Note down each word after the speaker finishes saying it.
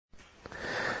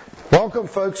Welcome,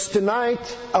 folks.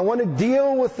 Tonight I want to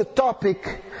deal with the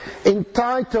topic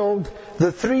entitled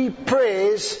The 3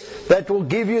 Prayers That Will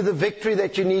Give You the Victory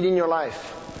That You Need in Your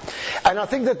Life. And I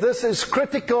think that this is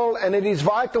critical and it is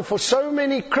vital, for so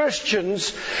many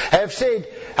Christians have said,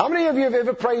 how many of you have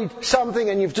ever prayed something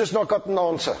and you've just not got an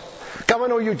answer? Come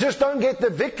on, or you just don't get the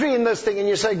victory in this thing and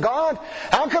you say, God,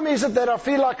 how come is it that I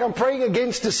feel like I'm praying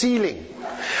against the ceiling?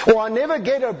 Or I never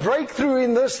get a breakthrough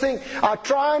in this thing. I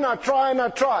try and I try and I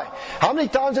try. How many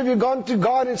times have you gone to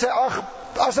God and said,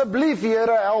 asseblief, Here,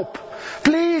 help.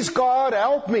 Please, God,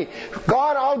 help me.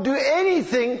 God, I'll do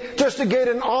anything just to get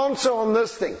an answer on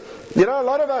this thing. You know, a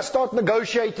lot of us start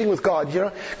negotiating with God. You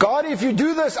know, God, if you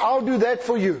do this, I'll do that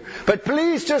for you. But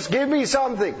please just give me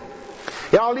something.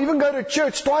 Yeah, I'll even go to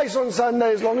church twice on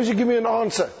Sunday as long as you give me an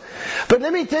answer. But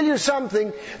let me tell you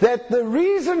something, that the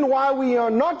reason why we are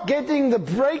not getting the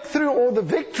breakthrough or the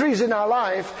victories in our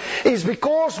life is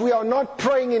because we are not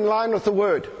praying in line with the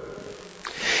Word.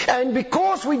 And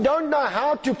because we don't know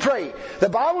how to pray. The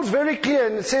Bible's very clear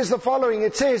and it says the following.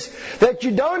 It says that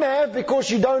you don't have because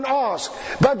you don't ask.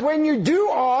 But when you do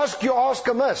ask, you ask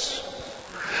amiss.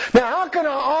 Now, how can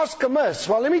I ask amiss?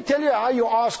 Well, let me tell you how you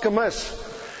ask amiss.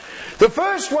 The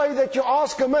first way that you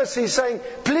ask amiss is saying,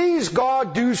 please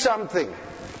God, do something.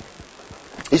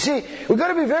 You see, we've got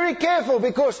to be very careful,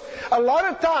 because a lot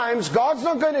of times God's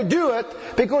not going to do it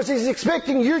because He's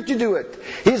expecting you to do it.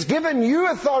 He's given you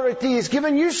authority, He's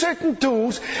given you certain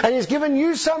tools, and He's given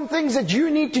you some things that you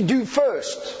need to do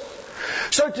first.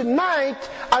 So tonight,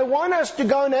 I want us to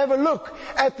go and have a look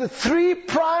at the 3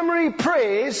 primary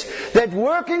prayers that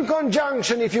work in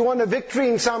conjunction if you want a victory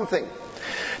in something.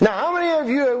 Now, how many of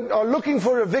you are looking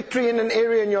for a victory in an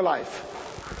area in your life?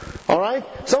 Alright?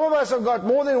 Some of us have got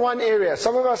more than one area.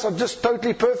 Some of us are just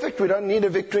totally perfect. We don't need a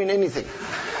victory in anything.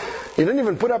 You don't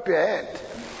even put up your hand.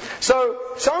 So,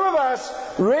 some of us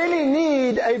really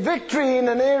need a victory in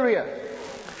an area.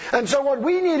 And so what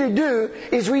we need to do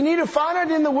is we need to find out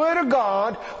in the Word of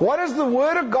God, what does the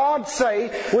Word of God say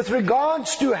with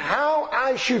regards to how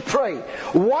I should pray?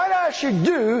 What I should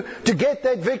do to get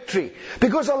that victory?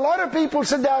 Because a lot of people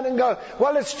sit down and go,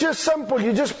 well, it's just simple,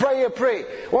 you just pray a prayer.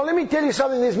 Well, let me tell you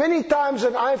something, there's many times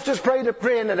that I've just prayed a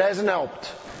prayer and it hasn't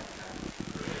helped.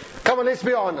 Come on, let's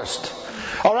be honest.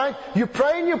 Alright, you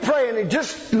pray and it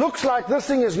just looks like this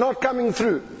thing is not coming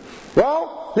through.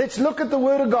 Well, let's look at the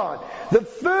Word of God. The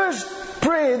first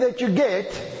prayer that you get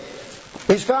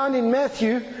is found in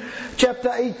Matthew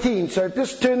chapter 18. So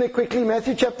just turn there quickly,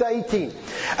 Matthew chapter 18.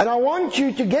 And I want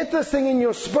you to get this thing in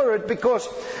your spirit, because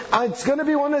it's going to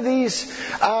be one of these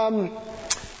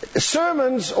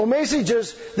sermons or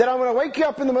messages that I'm going to wake you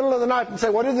up in the middle of the night and say,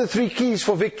 what are the 3 keys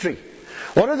for victory?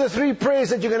 What are the 3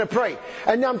 prayers that you're going to pray?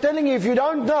 And I'm telling you, if you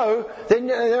don't know,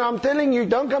 then I'm telling you,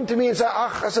 don't come to me and say,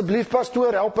 asseblief,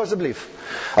 pastoor, help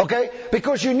asseblief. Okay?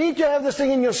 Because you need to have this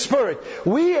thing in your spirit.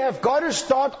 We have got to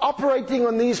start operating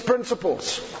on these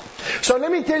principles. So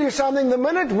let me tell you something. The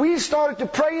minute we started to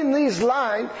pray in this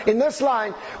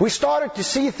line, we started to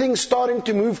see things starting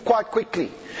to move quite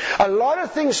quickly. A lot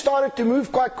of things started to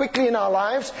move quite quickly in our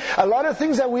lives. A lot of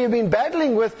things that we have been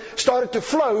battling with started to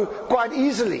flow quite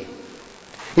easily.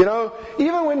 You know,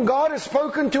 even when God has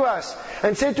spoken to us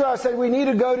and said to us that we need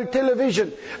to go to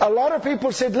television, a lot of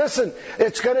people said, listen,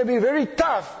 it's going to be very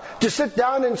tough to sit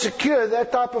down and secure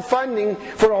that type of funding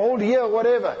for a whole year or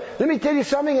whatever. Let me tell you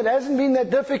something, it hasn't been that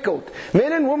difficult.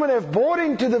 Men and women have bought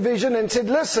into the vision and said,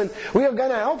 listen, we are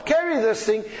going to help carry this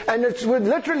thing, and it's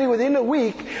literally within a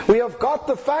week we have got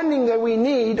the funding that we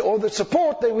need, or the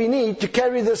support that we need to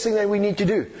carry this thing that we need to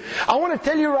do. I want to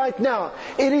tell you right now,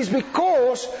 it is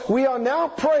because we are now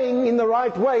praying in the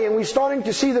right way and we're starting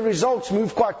to see the results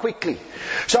move quite quickly.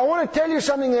 So I want to tell you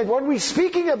something, that what we're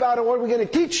speaking about and what we're going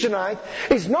to teach tonight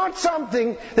is not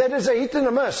something that is a hit and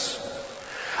a miss.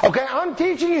 Okay, I'm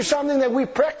teaching you something that we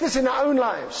practice in our own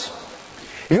lives.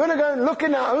 If you want to go and look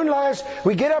in our own lives,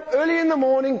 we get up early in the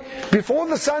morning, before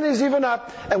the sun is even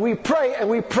up, and we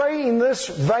pray in this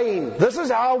vein. This is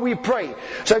how we pray.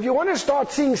 So if you want to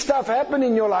start seeing stuff happen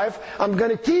in your life, I'm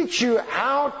going to teach you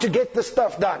how to get this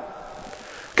stuff done.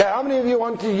 Okay, how many of you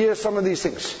want to hear some of these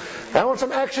things? I want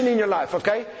some action in your life,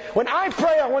 okay? When I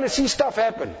pray, I want to see stuff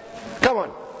happen. Come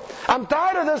on. I'm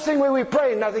tired of this thing where we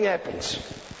pray and nothing happens.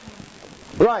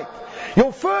 Right.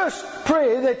 Your first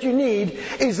prayer that you need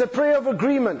is the prayer of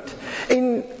agreement.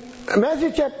 In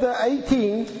Matthew chapter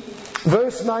 18,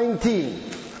 verse 19,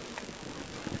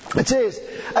 it says,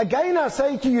 again I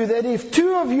say to you that if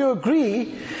 2 of you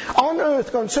agree on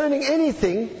earth concerning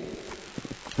anything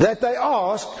that they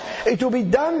ask, it will be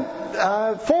done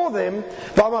for them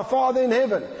by my Father in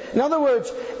heaven. In other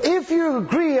words, if you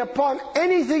agree upon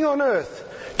anything on earth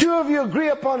two of you agree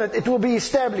upon it, it will be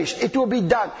established. It will be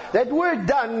done. That word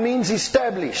done means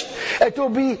established. It will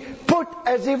be put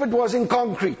as if it was in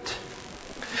concrete.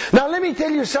 Now let me tell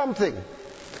you something.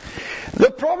 The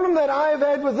problem that I've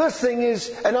had with this thing is,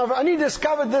 and I've only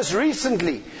discovered this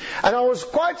recently, and I was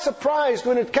quite surprised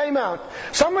when it came out.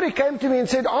 Somebody came to me and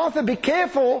said, Arthur, be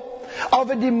careful of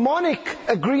a demonic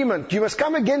agreement. You must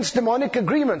come against demonic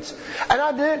agreements. And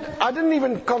I didn't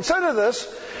even consider this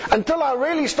until I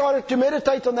really started to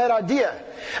meditate on that idea.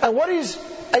 And what is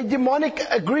a demonic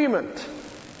agreement?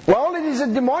 Well, it is a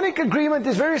demonic agreement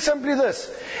is very simply this.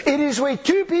 It is where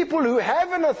two people who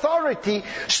have an authority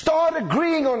start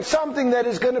agreeing on something that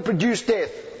is going to produce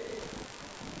death.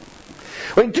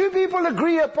 When two people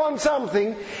agree upon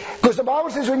something, because the Bible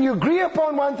says when you agree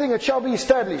upon one thing, it shall be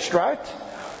established, right?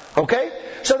 Okay?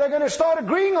 So they're going to start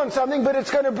agreeing on something, but it's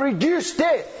going to produce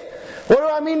death. What do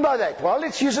I mean by that? Well,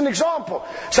 let's use an example.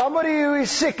 Somebody who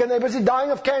is sick and they're busy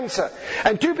dying of cancer.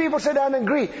 And two people sit down and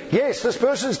agree, yes, this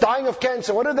person's dying of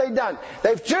cancer. What have they done?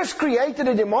 They've just created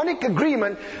a demonic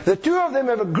agreement. The two of them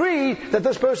have agreed that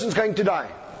this person's going to die.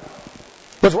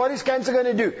 Because what is cancer going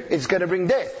to do? It's going to bring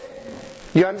death.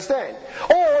 You understand?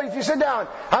 Or if you sit down,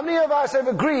 how many of us have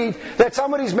agreed that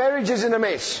somebody's marriage is in a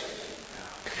mess?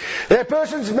 That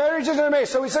person's marriage is in a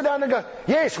mess. So we sit down and go,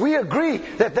 yes, we agree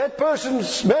that that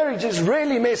person's marriage is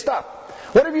really messed up.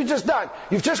 What have you just done?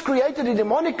 You've just created a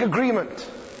demonic agreement.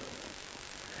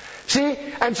 See?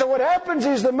 And so what happens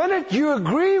is the minute you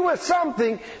agree with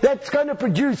something that's going to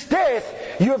produce death,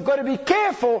 you have got to be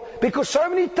careful because so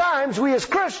many times we as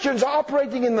Christians are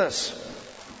operating in this.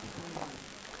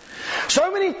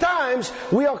 So many times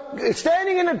we are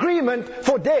standing in agreement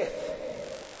for death.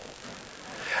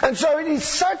 And so it is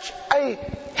such a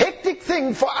hectic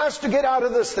thing for us to get out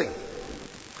of this thing.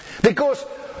 Because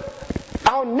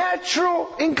our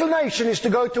natural inclination is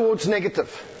to go towards negative.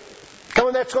 Come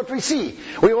on, that's what we see.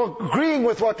 We are agreeing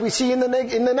with what we see in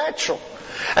the natural.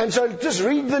 And so just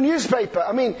read the newspaper.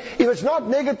 I mean, if it's not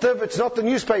negative, it's not the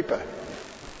newspaper.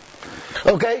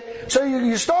 Okay? So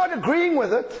you start agreeing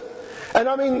with it. And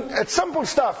I mean, it's simple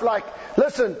stuff like,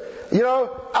 listen, you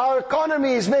know, our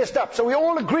economy is messed up. So we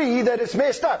all agree that it's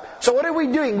messed up. So what are we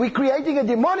doing? We're creating a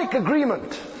demonic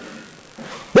agreement.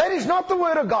 That is not the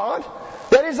Word of God.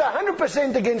 That is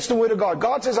 100% against the Word of God.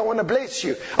 God says, I want to bless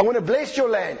you. I want to bless your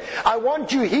land. I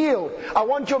want you healed. I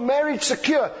want your marriage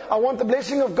secure. I want the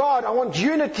blessing of God. I want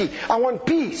unity. I want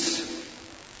peace.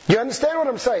 You understand what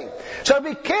I'm saying? So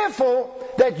be careful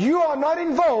that you are not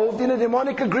involved in a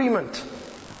demonic agreement.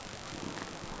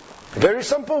 Very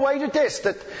simple way to test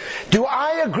it. Do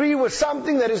I agree with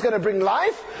something that is going to bring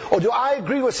life, or do I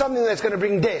agree with something that's going to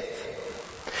bring death?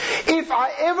 If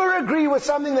I ever agree with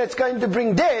something that's going to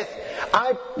bring death,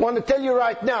 I want to tell you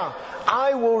right now,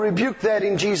 I will rebuke that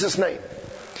in Jesus' name.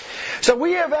 So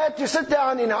we have had to sit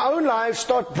down in our own lives,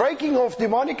 start breaking off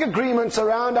demonic agreements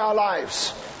around our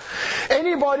lives.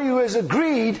 Anybody who has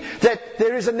agreed that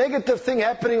there is a negative thing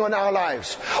happening on our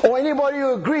lives, or anybody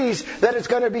who agrees that it's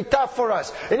going to be tough for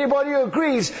us, anybody who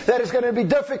agrees that it's going to be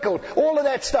difficult, all of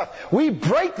that stuff, we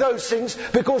break those things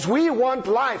because we want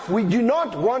life. We do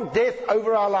not want death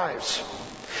over our lives.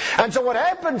 And so what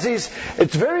happens is,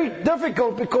 it's very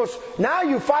difficult because now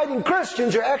you're fighting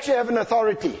Christians who actually have an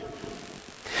authority.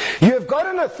 You have got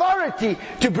an authority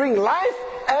to bring life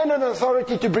and an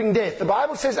authority to bring death. The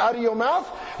Bible says out of your mouth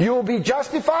you will be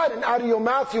justified, and out of your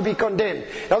mouth you'll be condemned.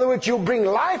 In other words, you'll bring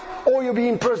life or you'll be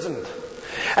imprisoned.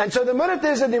 And so the minute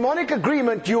there's a demonic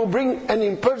agreement, you'll bring an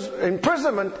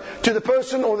imprisonment to the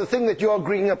person or the thing that you are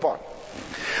agreeing upon.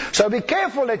 So be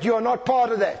careful that you are not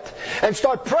part of that. And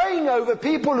start praying over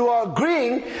people who are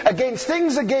agreeing against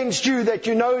things against you that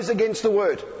you know is against the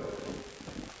Word.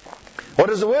 What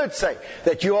does the Word say?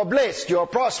 That you are blessed, you are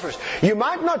prosperous. You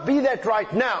might not be that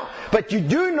right now, but you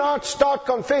do not start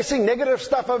confessing negative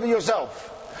stuff over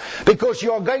yourself, because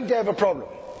you are going to have a problem.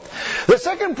 The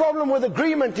second problem with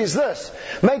agreement is this.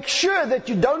 Make sure that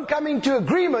you don't come into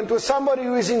agreement with somebody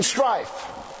who is in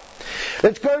strife.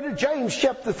 Let's go to James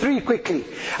chapter 3 quickly.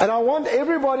 And I want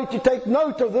everybody to take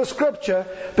note of this scripture,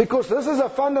 because this is a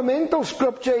fundamental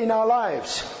scripture in our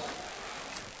lives.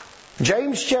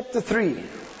 James chapter 3.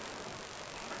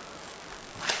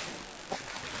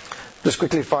 Just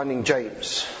quickly finding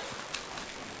James.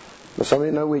 Does somebody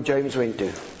know where James went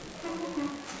to?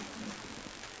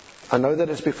 I know that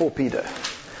it's before Peter.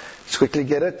 Let's quickly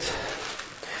get it.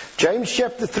 James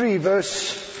chapter 3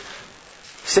 verse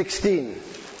 16.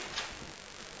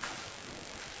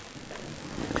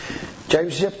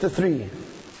 James chapter 3.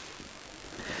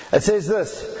 It says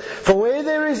this. For where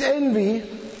there is envy,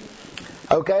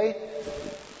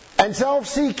 and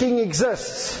self-seeking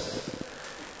exists,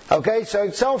 Okay, so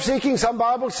self-seeking, some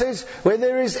Bible says, where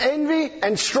there is envy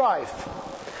and strife.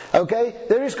 Okay,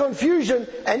 there is confusion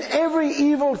and every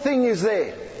evil thing is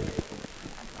there.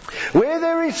 Where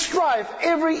there is strife,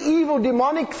 every evil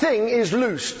demonic thing is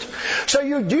loosed. So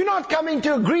you do not come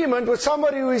into agreement with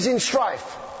somebody who is in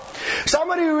strife.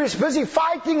 Somebody who is busy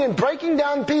fighting and breaking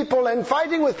down people and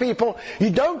fighting with people, you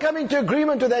don't come into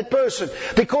agreement with that person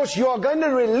because you are going to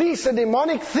release a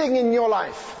demonic thing in your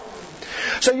life.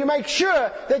 So you make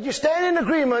sure that you stand in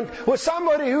agreement with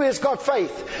somebody who has got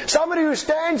faith. Somebody who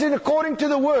stands in according to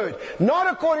the Word.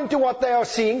 Not according to what they are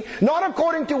seeing. Not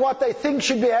according to what they think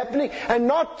should be happening. And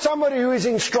not somebody who is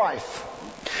in strife.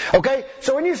 Okay,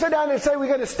 so when you sit down and say we're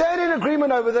going to stand in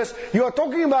agreement over this, you are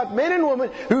talking about men and women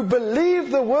who believe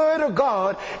the Word of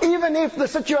God, even if the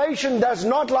situation does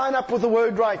not line up with the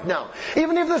Word right now.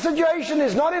 Even if the situation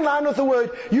is not in line with the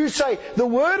Word, you say the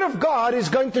Word of God is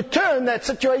going to turn that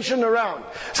situation around.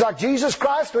 It's like Jesus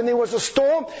Christ, when there was a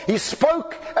storm, He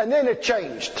spoke and then it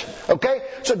changed. Okay,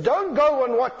 so don't go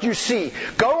on what you see.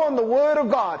 Go on the Word of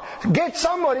God. Get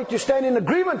somebody to stand in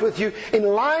agreement with you in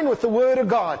line with the Word of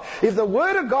God. If the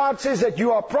Word of God says that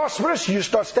you are prosperous, you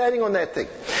start standing on that thing.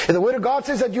 If the Word of God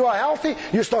says that you are healthy,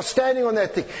 you start standing on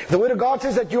that thing. If the Word of God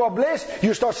says that you are blessed,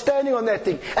 you start standing on that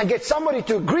thing. And get somebody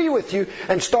to agree with you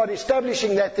and start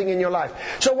establishing that thing in your life.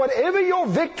 So whatever your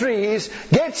victory is,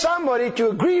 get somebody to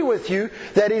agree with you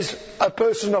that is a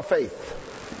person of faith.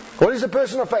 What is a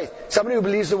person of faith? Somebody who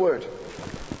believes the Word.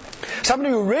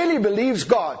 Somebody who really believes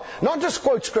God. Not just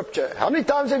quote Scripture. How many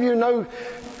times have you known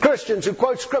Christians who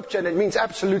quote Scripture and it means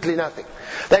absolutely nothing?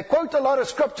 They quote a lot of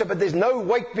Scripture, but there's no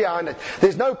weight behind it.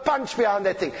 There's no punch behind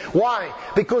that thing. Why?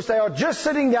 Because they are just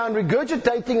sitting down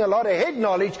regurgitating a lot of head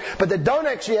knowledge, but they don't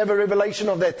actually have a revelation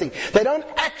of that thing. They don't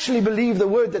actually believe the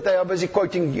Word that they are busy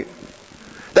quoting you.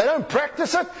 They don't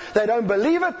practice it, they don't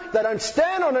believe it, they don't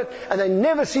stand on it, and they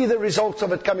never see the results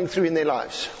of it coming through in their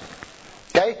lives.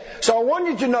 Okay? So I want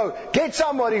you to know, get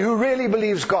somebody who really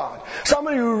believes God.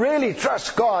 Somebody who really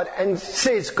trusts God and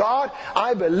says, God,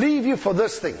 I believe you for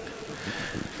this thing.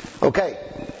 Okay.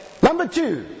 Number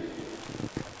 2.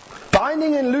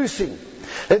 Binding and loosing.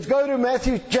 Let's go to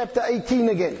Matthew chapter 18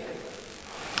 again.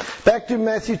 Back to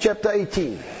Matthew chapter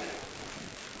 18.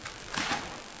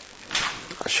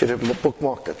 I should have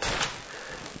bookmarked it.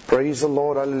 Praise the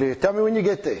Lord. Hallelujah. Tell me when you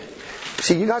get there.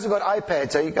 See, you guys have got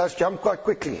iPads, so you guys jump quite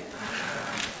quickly.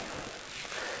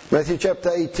 Matthew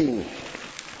chapter 18.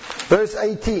 Verse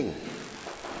 18.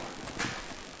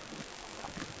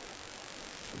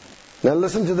 Now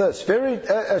listen to this. Very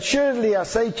assuredly I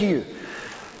say to you,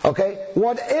 okay,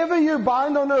 whatever you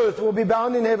bind on earth will be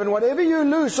bound in heaven. Whatever you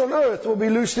loose on earth will be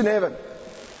loosed in heaven.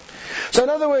 So in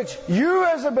other words, you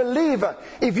as a believer,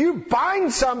 if you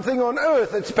bind something on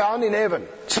earth, it's bound in heaven.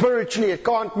 Spiritually, it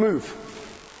can't move.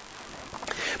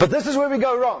 But this is where we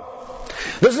go wrong.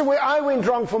 This is where I went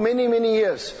wrong for many, many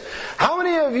years. How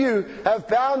many of you have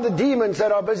bound the demons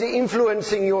that are busy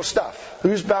influencing your stuff?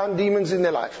 Who's bound demons in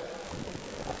their life?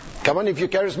 Come on, if you're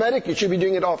charismatic, you should be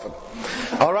doing it often.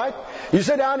 Alright? You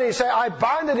sit down and you say, I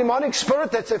bind the demonic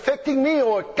spirit that's affecting me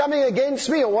or coming against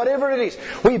me or whatever it is.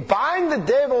 We bind the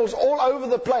devils all over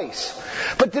the place.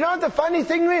 But you know what the funny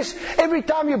thing is? Every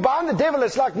time you bind the devil,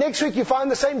 it's like next week you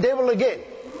find the same devil again.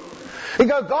 You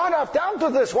go, God, I've dealt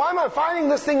with this. Why am I finding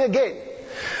this thing again?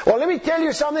 Well, let me tell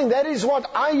you something. That is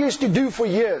what I used to do for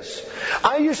years.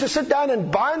 I used to sit down and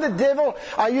bind the devil.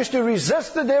 I used to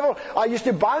resist the devil. I used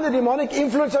to bind the demonic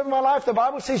influence over my life. The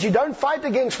Bible says you don't fight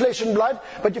against flesh and blood,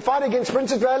 but you fight against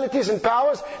principalities and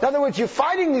powers. In other words, you're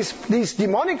fighting these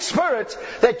demonic spirits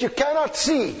that you cannot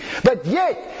see. But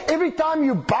yet, every time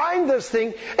you bind this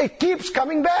thing, it keeps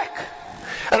coming back.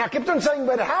 And I kept on saying,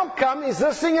 but how come is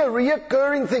this thing a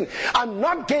reoccurring thing? I'm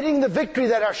not getting the victory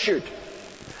that I should.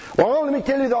 Well, let me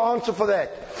tell you the answer for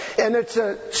that. And it's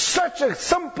such a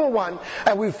simple one,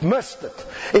 and we've missed it.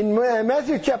 In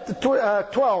Matthew chapter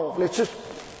 12, let's just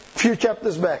a few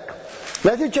chapters back.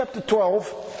 Matthew chapter 12,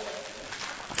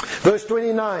 verse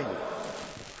 29.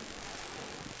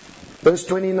 Verse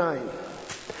 29.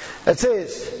 It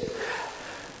says,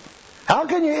 how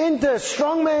can you enter a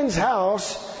strong man's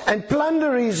house and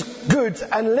plunder his goods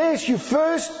unless you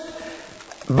first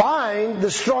bind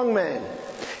the strong man?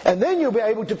 And then you'll be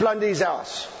able to plunder his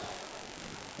house.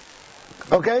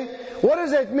 Okay? What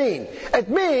does that mean? It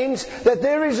means that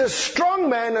there is a strong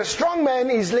man. A strong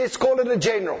man is, let's call it a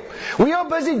general. We are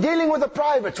busy dealing with the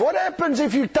privates. What happens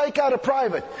if you take out a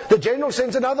private? The general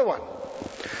sends another one.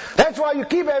 That's why you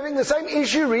keep having the same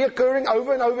issue reoccurring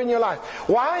over and over in your life.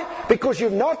 Why? Because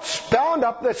you've not bound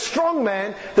up that strong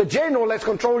man, the general that's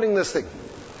controlling this thing.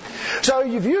 So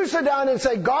if you sit down and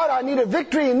say, God, I need a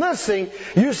victory in this thing,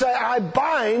 you say, I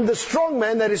bind the strong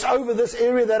man that is over this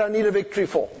area that I need a victory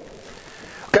for.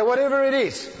 Okay, whatever it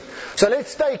is. So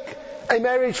let's take a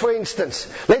marriage, for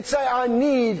instance. Let's say I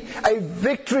need a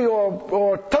victory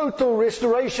or total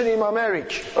restoration in my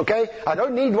marriage. Okay? I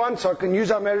don't need one, so I can use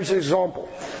our marriage as an example.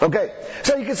 Okay?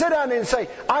 So you can sit down and say,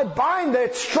 I bind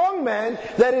that strong man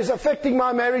that is affecting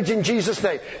my marriage in Jesus'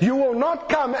 name. You will not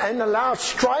come and allow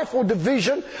strife or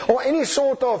division or any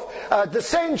sort of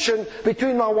dissension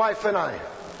between my wife and I.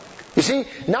 You see,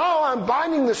 now I'm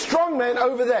binding the strong man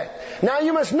over that. Now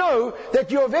you must know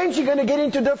that you're eventually going to get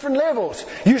into different levels.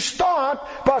 You start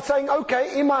by saying,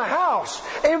 okay, in my house,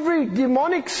 every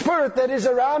demonic spirit that is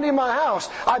around in my house,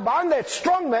 I bind that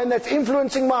strong man that's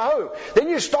influencing my home. Then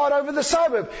you start over the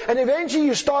suburb, and eventually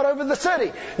you start over the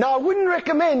city. Now I wouldn't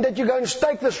recommend that you go and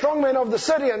stake the strong man of the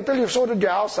city until you've sorted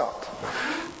your house out.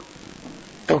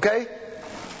 Okay?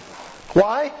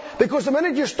 Why? Because the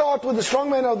minute you start with the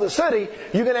strongman of the city,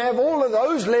 you're going to have all of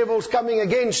those levels coming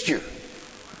against you. You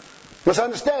must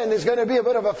understand, there's going to be a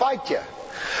bit of a fight here.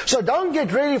 So don't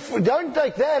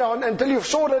take that on until you've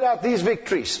sorted out these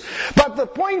victories. But the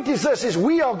point is this, is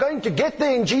we are going to get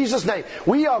there in Jesus' name.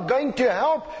 We are going to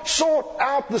help sort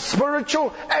out the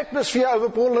spiritual atmosphere over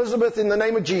Port Elizabeth in the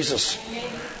name of Jesus.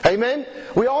 Amen?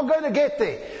 We are going to get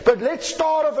there. But let's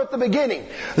start off at the beginning.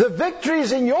 The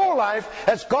victories in your life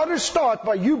has got to start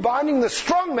by you binding the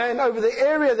strong man over the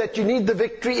area that you need the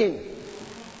victory in.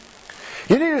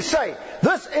 You need to say,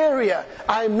 this area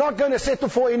I'm not going to settle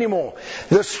for anymore.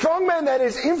 The strong man that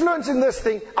is influencing this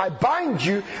thing, I bind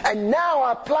you, and now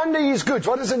I plunder his goods.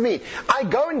 What does it mean? I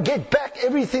go and get back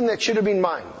everything that should have been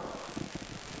mine.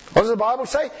 What does the Bible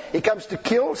say? He comes to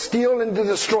kill, steal, and to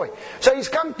destroy. So he's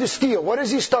come to steal. What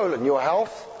has he stolen? Your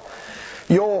health,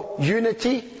 your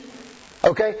unity.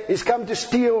 Okay, he's come to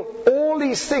steal all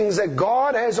these things that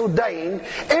God has ordained.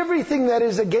 Everything that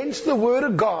is against the Word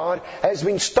of God has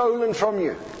been stolen from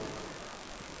you.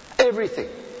 Everything.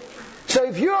 So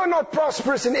if you are not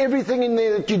prosperous in everything in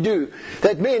there that you do,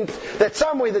 that means that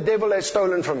somewhere the devil has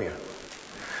stolen from you.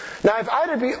 Now if I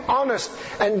had to be honest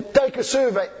and take a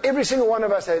survey, every single one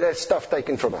of us had that stuff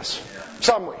taken from us.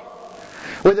 Somewhere.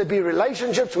 Whether it be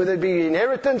relationships, whether it be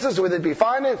inheritances, whether it be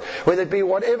finance, whether it be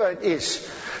whatever it is.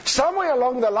 Somewhere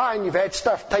along the line you've had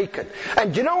stuff taken.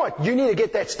 And you know what? You need to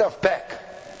get that stuff back.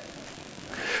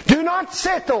 Do not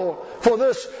settle for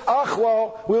this,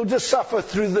 we'll just suffer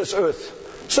through this earth.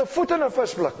 So foot in the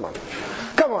first block, man.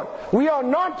 Come on. We are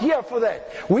not here for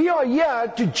that. We are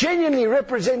here to genuinely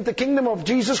represent the kingdom of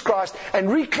Jesus Christ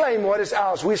and reclaim what is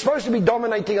ours. We're supposed to be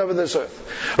dominating over this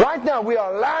earth. Right now we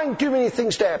are allowing too many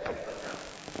things to happen.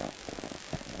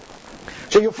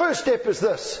 So your first step is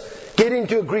this. Get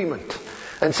into agreement.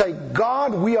 And say,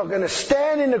 God, we are going to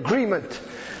stand in agreement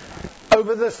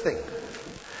over this thing.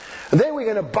 And then we're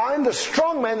going to bind the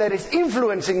strong man that is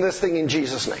influencing this thing in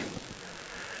Jesus' name.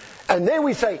 And then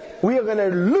we say, we are going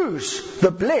to loose the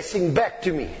blessing back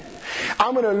to me.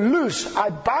 I'm going to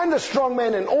I bind the strong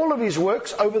man and all of his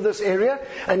works over this area.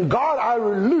 And God, I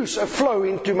will loose a flow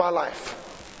into my life.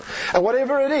 And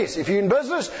whatever it is, if you're in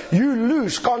business, you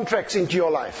lose contracts into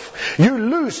your life. You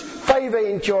lose favor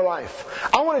into your life.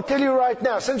 I want to tell you right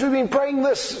now, since we've been praying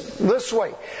this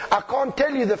way, I can't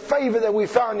tell you the favor that we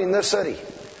found in this city.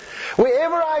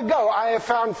 Wherever I go, I have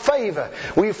found favor.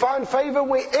 We find favor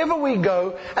wherever we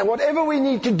go and whatever we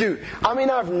need to do. I mean,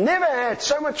 I've never had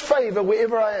so much favor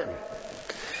wherever I am.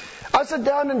 I sit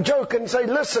down and joke and say,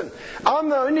 listen, I'm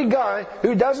the only guy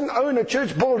who doesn't own a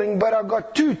church building, but I've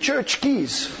got 2 church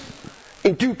keys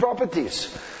in 2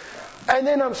 properties. And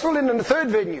then I'm still in the 3rd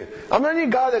venue. I'm the only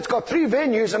guy that's got 3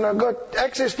 venues and I've got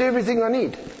access to everything I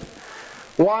need.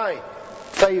 Why?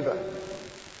 Favor.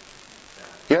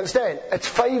 You understand? It's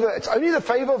favor. It's only the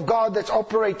favor of God that's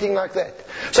operating like that.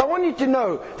 So I want you to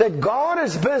know that God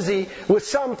is busy with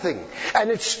something. And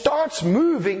it starts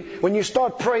moving when you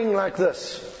start praying like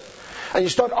this. And you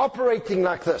start operating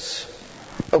like this.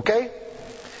 Okay?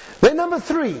 Then number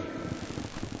 3.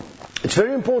 It's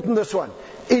very important, this one.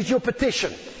 Is your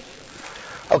petition.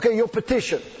 Okay, your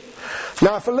petition.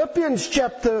 Now Philippians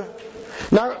chapter...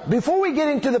 Now, before we get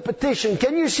into the petition,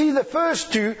 can you see the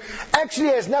first 2 actually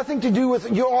has nothing to do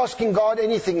with you asking God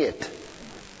anything yet?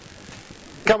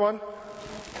 Come on.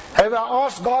 Have I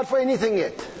asked God for anything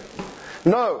yet?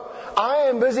 No. I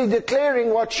am busy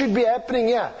declaring what should be happening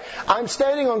here. I'm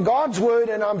standing on God's word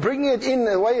and I'm bringing it in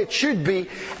the way it should be,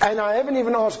 and I haven't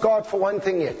even asked God for one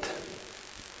thing yet.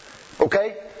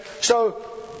 Okay? So,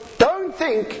 don't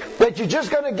think that you're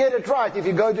just going to get it right if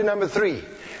you go to number 3.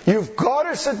 You've got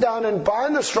to sit down and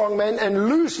bind the strong man and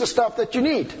loose the stuff that you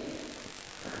need.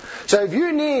 So if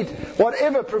you need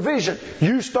whatever provision,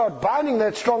 you start binding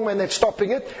that strong man that's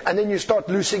stopping it, and then you start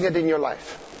loosing it in your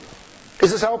life.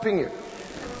 Is this helping you?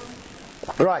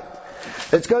 Right.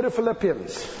 Let's go to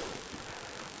Philippians.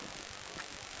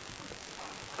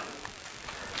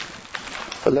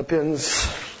 Philippians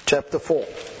chapter 4.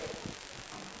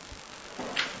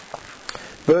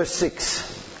 Verse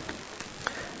 6.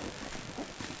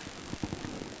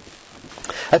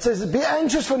 It says, be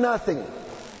anxious for nothing,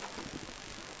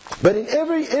 but in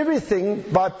everything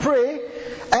by prayer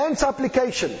and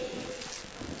supplication.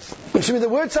 Excuse me, the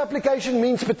word supplication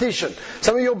means petition.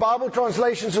 Some of your Bible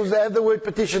translations will have the word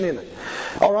petition in it.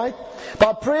 Alright?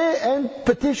 By prayer and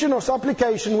petition or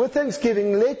supplication with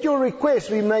thanksgiving, let your requests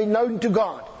be made known to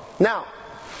God. Now,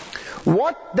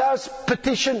 what does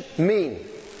petition mean?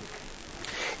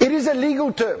 It is a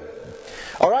legal term.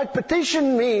 Alright,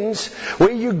 petition means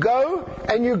where you go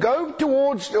and you go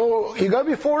towards, or you go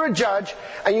before a judge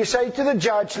and you say to the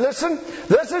judge, listen,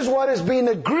 this is what has been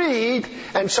agreed,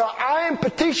 and so I am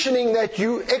petitioning that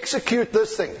you execute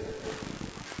this thing.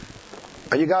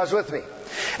 Are you guys with me?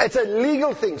 It's a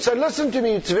legal thing. So listen to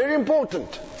me, it's very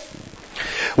important.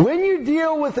 When you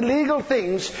deal with legal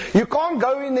things, you can't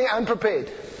go in there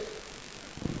unprepared.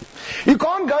 You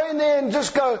can't go in there and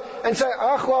just go and say,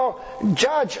 oh, well,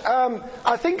 judge,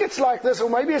 I think it's like this, or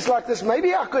maybe it's like this,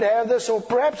 maybe I could have this, or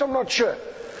perhaps I'm not sure.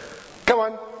 Come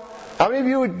on. How many of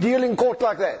you would deal in court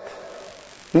like that?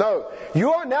 No.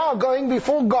 You are now going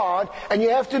before God, and you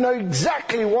have to know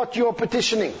exactly what you're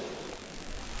petitioning.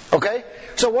 Okay?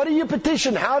 So what do you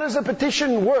petition? How does a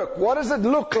petition work? What does it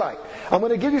look like? I'm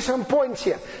going to give you some points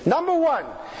here. Number one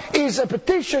is a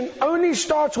petition only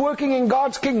starts working in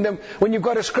God's kingdom when you've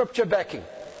got a scripture backing.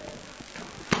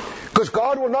 Because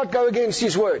God will not go against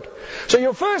His word. So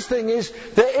your first thing is,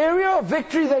 the area of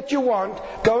victory that you want,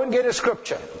 go and get a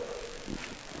scripture.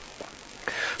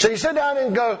 So you sit down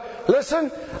and go,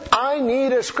 listen, I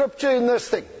need a scripture in this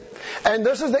thing. And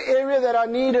this is the area that I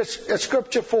need a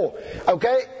scripture for.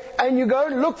 Okay? And you go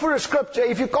look for a scripture.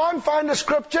 If you can't find a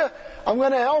scripture, I'm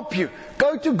going to help you.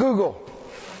 Go to Google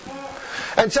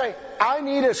and say, I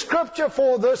need a scripture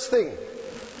for this thing.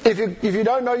 If you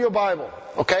don't know your Bible.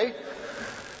 Okay?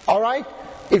 Alright?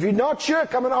 If you're not sure,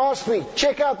 come and ask me.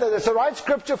 Check out that it's the right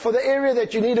scripture for the area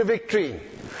that you need a victory in.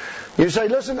 You say,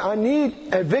 listen, I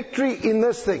need a victory in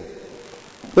this thing.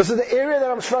 This is the area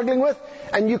that I'm struggling with.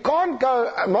 And you can't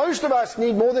go, most of us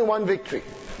need more than one victory.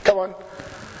 Come on.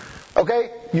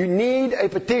 Okay? You need a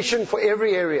petition for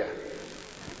every area.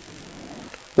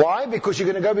 Why? Because you're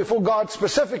going to go before God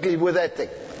specifically with that thing.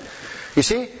 You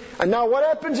see? And now what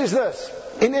happens is this.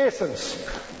 In essence,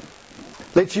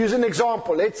 let's use an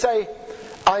example. Let's say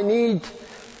I need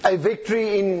a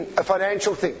victory in a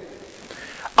financial thing.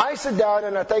 I sit down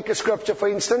and I take a scripture, for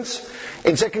instance,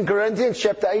 in 2 Corinthians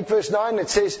chapter 8 verse 9, it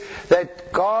says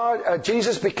that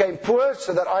Jesus became poor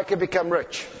so that I can become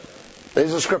rich.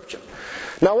 There's a scripture.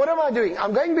 Now what am I doing?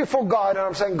 I'm going before God and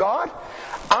I'm saying, God,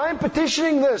 I'm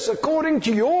petitioning this according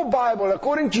to your Bible,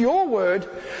 according to your word,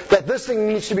 that this thing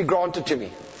needs to be granted to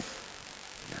me.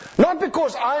 Not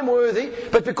because I'm worthy,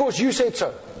 but because you said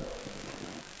so.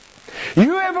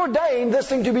 You have ordained this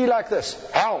thing to be like this.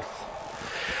 Health.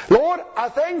 Lord, I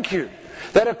thank you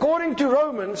that according to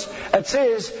Romans, it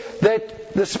says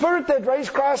that the Spirit that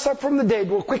raised Christ up from the dead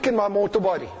will quicken my mortal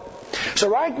body. So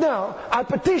right now, I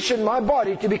petition my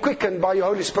body to be quickened by your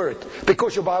Holy Spirit,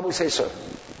 because your Bible says so.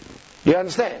 Do you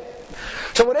understand?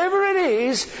 So whatever it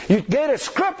is, you get a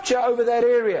scripture over that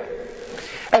area.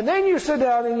 And then you sit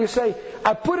down and you say,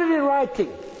 I put it in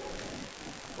writing.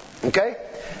 Okay?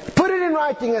 Put it in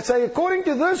writing and say, according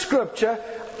to this scripture,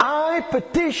 I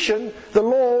petition the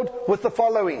Lord with the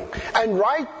following. And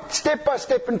write step by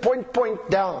step and point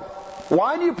down.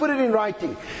 Why do you put it in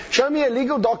writing? Show me a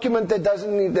legal document that's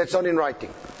not in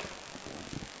writing.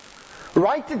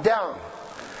 Write it down.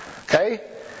 Okay?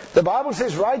 The Bible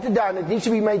says write it down. It needs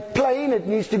to be made plain. It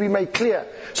needs to be made clear.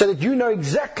 So that you know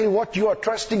exactly what you are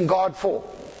trusting God for.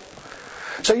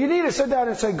 So you need to sit down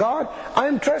and say, God, I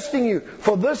am trusting you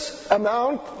for this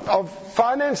amount of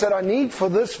finance that I need for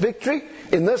this victory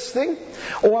in this thing.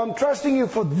 Or I'm trusting you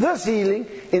for this healing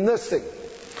in this thing.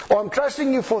 Or I'm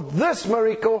trusting you for this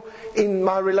miracle in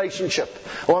my relationship.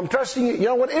 Or I'm trusting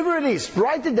you, whatever it is,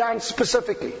 write it down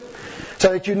specifically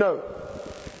so that you know.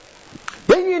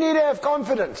 Then you need to have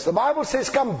confidence. The Bible says,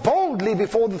 come boldly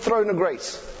before the throne of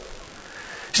grace.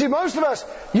 See, most of us,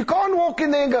 you can't walk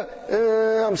in there and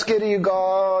go, I'm scared of you,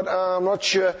 God, I'm not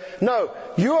sure. No,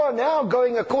 you are now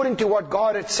going according to what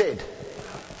God had said.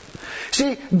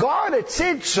 See, God had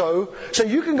said so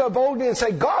you can go boldly and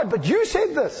say, God, but you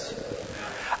said this.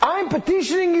 I'm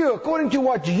petitioning you according to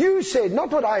what you said,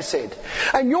 not what I said.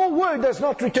 And your word does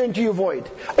not return to you void.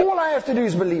 All I have to do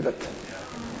is believe it.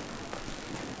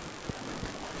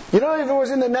 You know, if it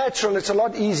was in the natural, it's a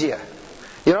lot easier.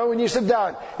 You know, when you sit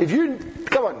down,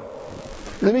 come on,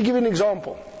 let me give you an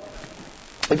example.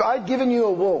 If I'd given you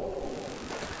a will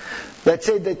that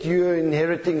said that you're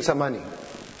inheriting some money,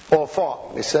 or a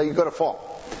farm, let's say you've got a farm.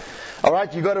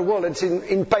 Alright, you've got a will, it's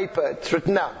in paper, it's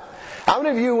written down. How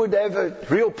many of you would have a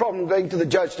real problem going to the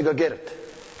judge to go get it?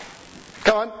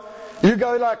 Come on. You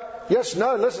go like, yes,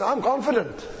 no, listen, I'm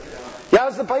confident.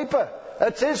 Here's the paper.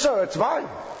 It says so, it's fine.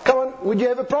 Come on, would you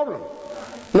have a problem?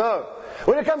 No.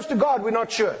 When it comes to God, we're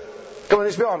not sure. Come on,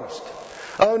 let's be honest.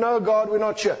 Oh no, God, we're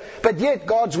not sure. But yet,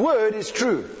 God's word is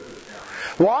true.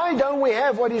 Why don't we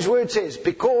have what His word says?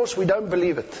 Because we don't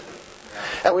believe it.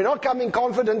 And we're not coming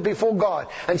confident before God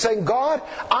and saying, God,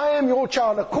 I am your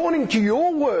child according to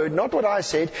your word, not what I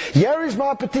said. Here is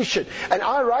my petition. And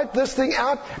I write this thing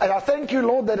out, and I thank you,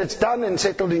 Lord, that it's done and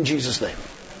settled in Jesus' name.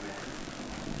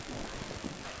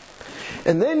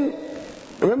 And then,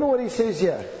 remember what He says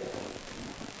here.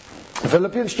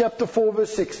 Philippians chapter 4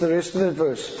 verse 6, the rest of that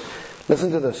verse.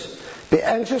 Listen to this. Be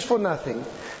anxious for nothing,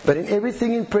 but in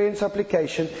everything in prayer and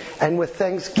supplication, and with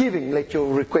thanksgiving let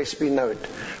your requests be known.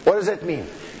 What does that mean?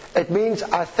 It means,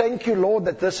 I thank you, Lord,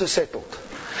 that this is settled.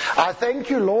 I thank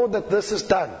you, Lord, that this is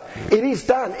done. It is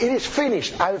done. It is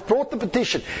finished. I have brought the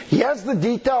petition. Here's the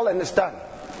detail and it's done.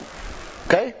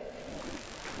 Okay?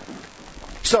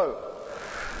 So,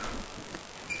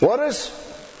 what does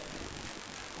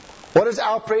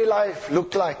our prayer life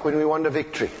look like when we want a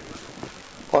victory?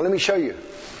 Well, let me show you.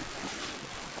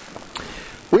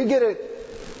 We've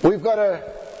got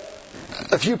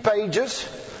a few pages,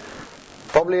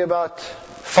 probably about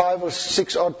 5 or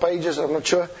 6 odd pages, I'm not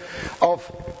sure, of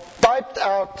typed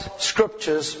out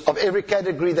scriptures of every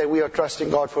category that we are trusting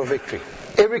God for victory.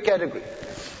 Every category.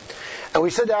 And we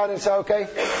sit down and say, okay,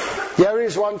 here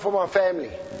is one for my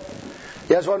family.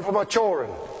 Here's one for my children.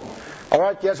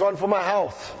 Alright, here's one for my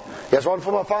health. Here's one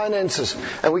for my finances.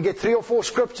 And we get 3 or 4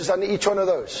 scriptures under each one of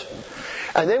those.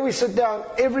 And then we sit down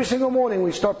every single morning,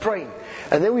 we start praying.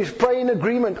 And then we pray in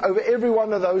agreement over every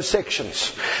one of those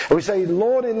sections. And we say,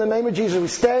 Lord, in the name of Jesus, we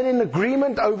stand in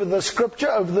agreement over the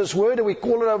scripture, over this word, and we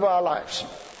call it over our lives.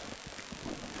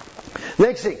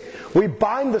 Next thing, we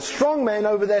bind the strong man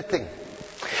over that thing.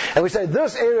 And we say,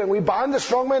 this area, and we bind the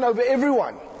strong man over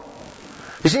everyone.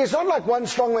 You see, it's not like one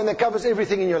strong man that covers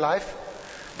everything in your life.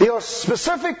 There are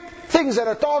specific things that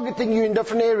are targeting you in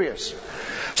different areas.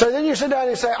 So then you sit down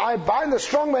and say, I bind the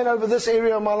strong man over this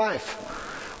area of my life.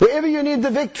 Wherever you need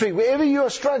the victory, wherever you are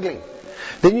struggling,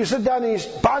 then you sit down and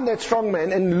you bind that strong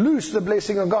man and loose the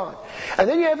blessing of God. And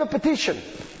then you have a petition.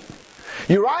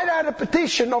 You write out a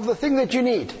petition of the thing that you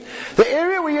need. The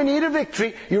area where you need a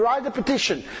victory, you write a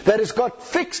petition that has got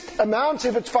fixed amounts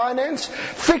if it's finance,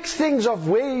 fixed things of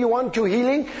where you want your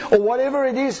healing, or whatever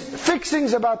it is, fixed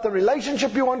things about the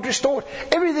relationship you want restored.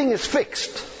 Everything is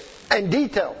fixed and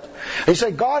detailed. And you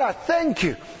say, God, I thank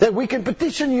you that we can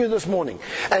petition you this morning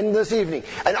and this evening.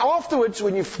 And afterwards,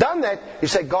 when you've done that, you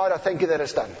say, God, I thank you that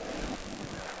it's done.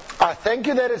 I thank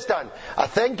you that it's done. I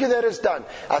thank you that it's done.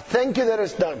 I thank you that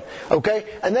it's done. Okay?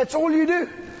 And that's all you do.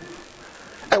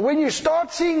 And when you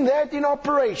start seeing that in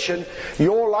operation,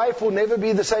 your life will never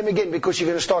be the same again because you're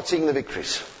going to start seeing the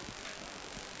victories.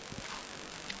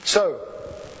 So,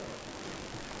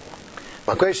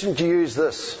 my question to you is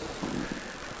this.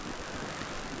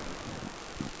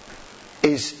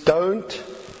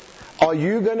 Are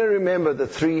you going to remember the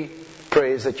 3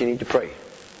 prayers that you need to pray?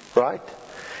 Right?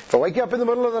 If I wake you up in the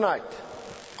middle of the night,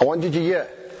 I want you to hear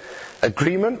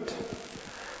agreement,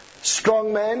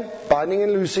 strong man, binding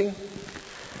and loosing,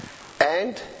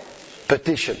 and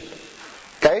petition.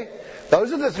 Okay?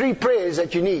 Those are the 3 prayers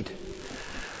that you need.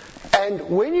 And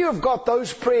when you have got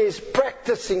those prayers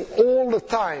practicing all the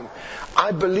time,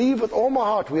 I believe with all my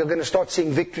heart we are going to start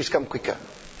seeing victories come quicker.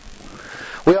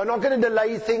 We are not going to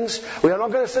delay things. We are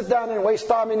not going to sit down and waste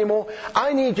time anymore.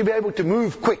 I need to be able to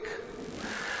move quick.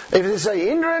 If there's a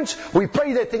hindrance, we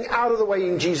pray that thing out of the way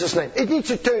in Jesus' name. It needs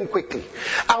to turn quickly.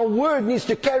 Our word needs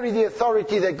to carry the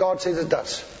authority that God says it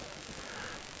does.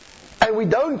 And we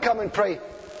don't come and pray,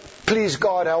 please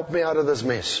God, help me out of this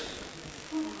mess.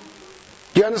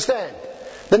 Do you understand?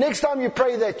 The next time you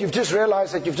pray that, you've just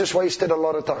realized that you've just wasted a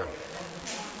lot of time.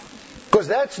 Because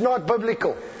that's not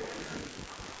biblical.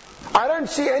 I don't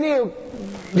see any,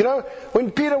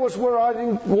 when Peter was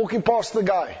walking past the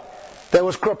guy that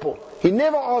was crippled, he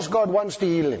never asked God once to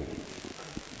heal him.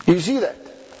 You see that?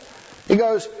 He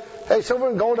goes, hey, silver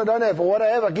and gold I don't have, but what I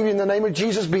have I give you in the name of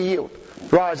Jesus, be healed.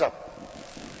 Rise up.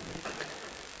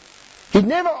 He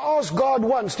never asked God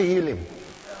once to heal him.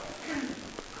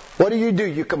 What do?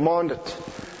 You command it.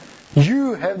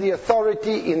 You have the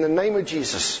authority in the name of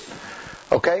Jesus.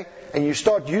 Okay? And you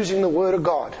start using the Word of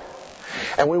God.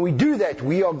 And when we do that,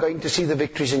 we are going to see the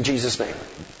victories in Jesus' name.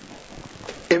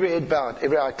 Every head bowed,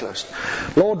 every eye closed.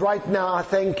 Lord, right now I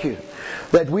thank you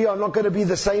that we are not going to be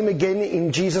the same again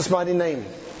in Jesus' mighty name.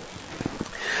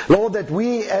 Lord, that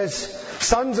we as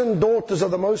sons and daughters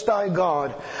of the Most High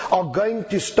God are going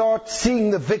to start seeing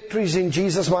the victories in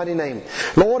Jesus' mighty name.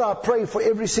 Lord, I pray for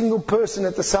every single person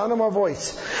at the sound of my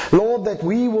voice. Lord, that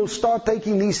we will start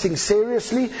taking these things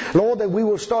seriously. Lord, that we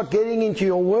will start getting into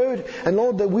your word. And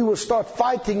Lord, that we will start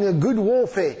fighting a good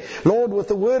warfare. Lord, with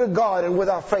the word of God and with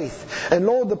our faith. And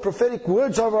Lord, the prophetic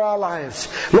words over our lives.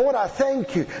 Lord, I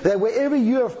thank you that wherever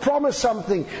you have promised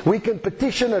something, we can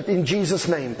petition it in Jesus'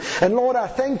 name. And Lord, I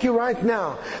thank you right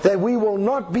now that we will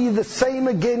not be the same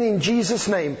again in Jesus'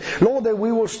 name. Lord, that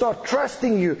we will start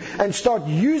trusting you and start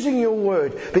using your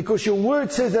word, because your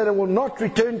word says that it will not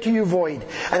return to you void.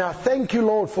 And I thank you,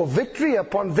 Lord, for victory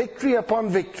upon victory upon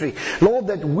victory. Lord,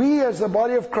 that we as the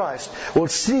body of Christ will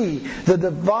see the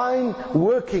divine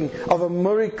working of a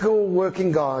miracle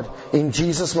working God in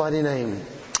Jesus' mighty name.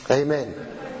 Amen.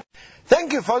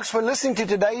 Thank you, folks, for listening to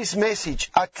today's message.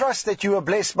 I trust that you were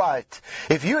blessed by it.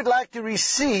 If you would like to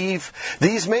receive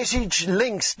these message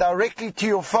links directly to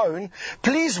your phone,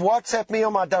 please WhatsApp me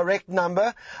on my direct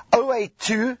number,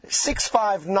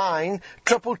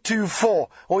 082-659-2224.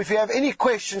 Or if you have any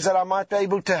questions that I might be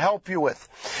able to help you with.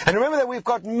 And remember that we've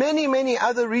got many, many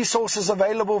other resources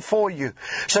available for you.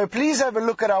 So please have a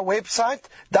look at our website,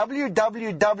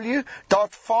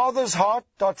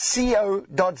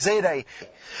 www.fathersheart.co.za.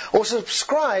 Or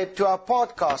subscribe to our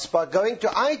podcast by going to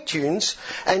iTunes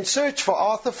and search for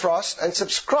Arthur Frost and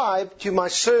subscribe to my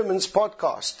sermons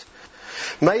podcast.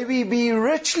 May we be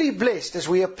richly blessed as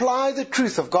we apply the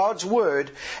truth of God's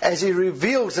Word as He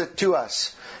reveals it to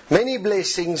us. Many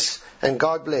blessings and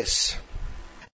God bless.